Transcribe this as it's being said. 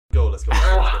let's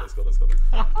go, let's go, let's go, let's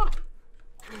go.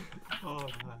 Oh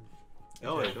man.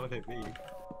 Oh wait, don't hit me.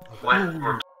 West.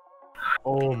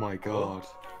 Oh my god.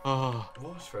 Oh.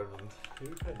 What, Redmond?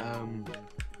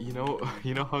 You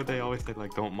know how they always say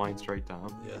like don't mine straight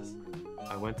down? Yes.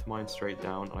 I went to mine straight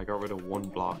down and I got rid of one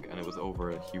block and it was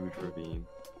over a huge ravine.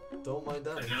 Don't mind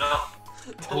that. Did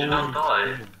you not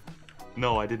die?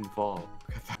 No, I didn't fall.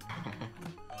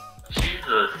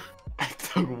 Jesus. I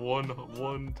took one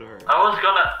turn. I was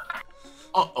gonna.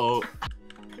 Uh-oh.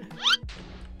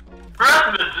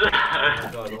 Redmond! Oh my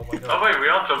god, oh my god. Oh wait, we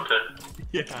all jumped in.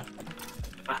 Yeah.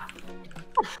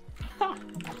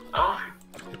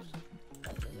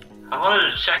 I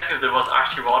wanted to check if there was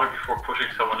actually water before pushing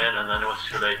someone in, and then it was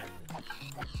too late.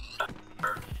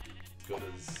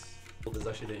 Gold is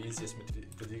actually the easiest material.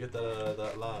 Did you get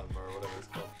that lamb or whatever it's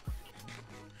called?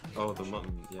 Oh, the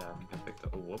mutton. Yeah, I think I picked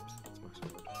up. Oh, whoops. That's my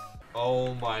sword.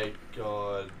 Oh my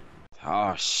god.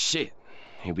 Oh shit.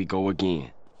 Here we go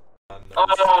again. Oh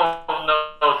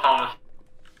no, Thomas.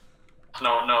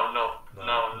 No.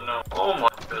 Oh my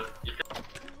god.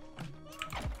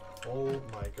 Oh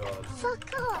my god.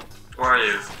 Fuck off! Where are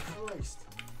you? Christ.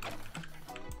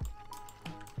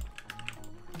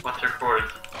 What's your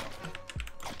course?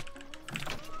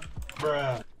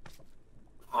 Bruh.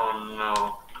 Oh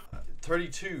no.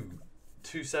 32,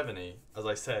 270, as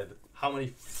I said. How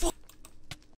many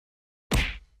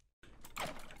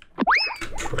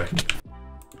prick.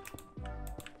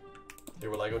 Here,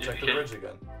 will I go check the bridge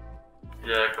again?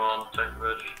 Yeah, go on, check the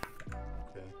bridge.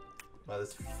 Okay. Man,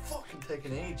 this fucking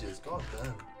taking ages. God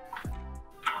damn.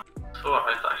 So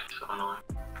it's actually so annoying.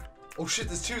 Oh shit,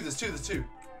 there's two.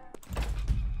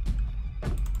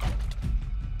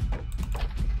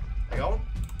 I got one?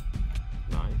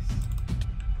 Nice.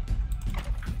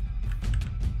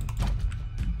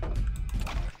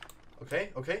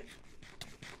 Okay.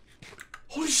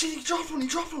 Holy shit, he dropped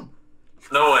one!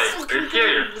 No way, Fucking are you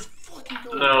serious? Let's fucking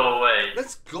go! No way.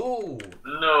 Let's go!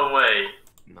 No way.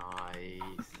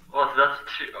 Nice. What, that's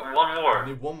two, one I more.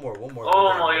 need one more.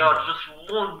 Oh my god,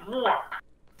 just one more.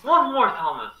 One more,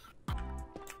 Thomas.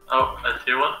 Oh, I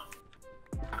see one.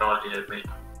 God, he hit me.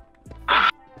 Oh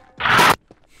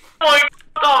my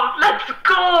god, let's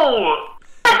go!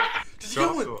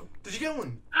 Did you get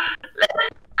one? Let's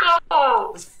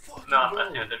go! Let's fucking No, go! I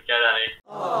didn't get any.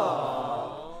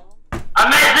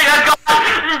 Amazing, I got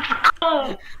it! Let's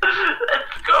go!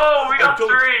 Let's go! We got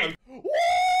three! Woo!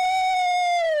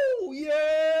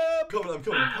 Yeah! I'm coming.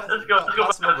 Let's go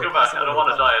back. I don't want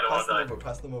to die,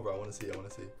 Pass them over, I want to see. Look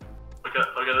at this.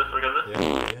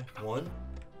 Yeah. One,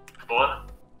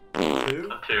 two,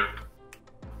 And two.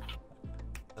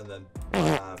 and then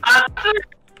bam. And three!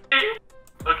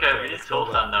 Okay, we need let's soul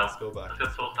go sand back, now. let's go back. Let's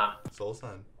get soul sand. Soul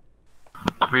sand.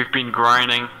 We've been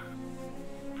grinding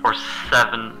for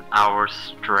 7 hours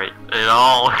straight. It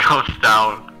all comes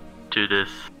down to this.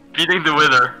 Beating the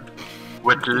Wither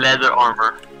with leather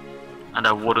armor and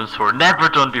a wooden sword. Never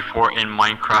done before in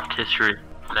Minecraft history.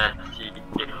 Let's see if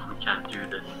we can do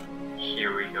this.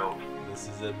 Here we go. This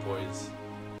is it, boys.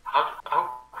 How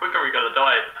quick are we gonna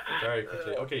die? Very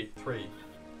quickly. Okay, 3,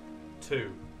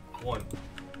 2, 1.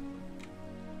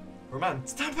 Roman,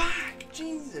 stand back!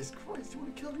 Jesus Christ, you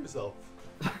want to kill yourself?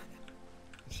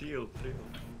 Shield, too.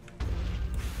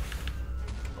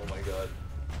 Oh my god.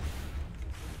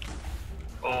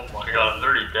 Oh my god, I'm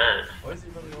literally dead. Why is he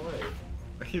running away?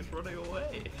 He's running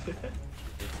away.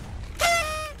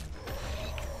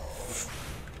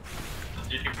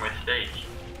 You took my stage.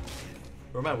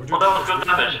 Roman, we're Oh, doing that was good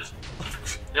damage.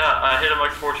 Yeah, I hit him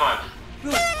like 4 times.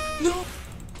 No!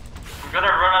 I'm gonna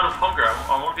run out of hunger.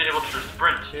 I won't be able to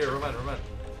sprint. Here, Roman.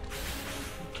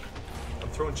 I'm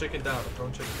throwing chicken down.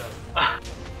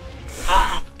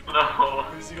 Oh no.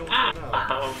 Who's he going for now?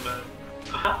 Oh man.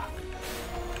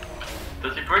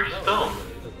 Does he break No, stone?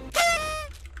 he doesn't.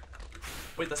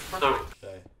 Wait, that's perfect. So,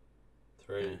 Okay.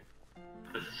 3,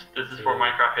 this is for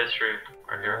Minecraft history.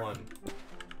 Right here. 1.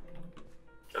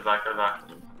 Get back.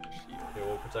 Here,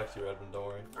 we'll protect you, Edmund, don't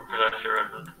worry. I'm protect you,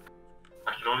 Redmond.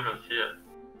 Actually, don't even see it.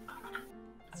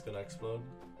 It's gonna explode.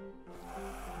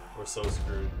 We're so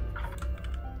screwed.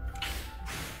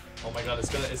 Oh my god, it's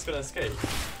gonna escape.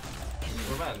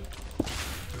 Roman.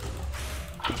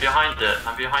 I'm behind it.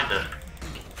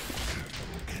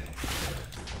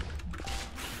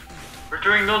 We're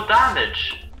doing no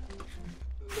damage.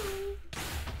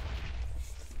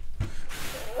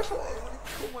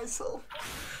 Kill myself.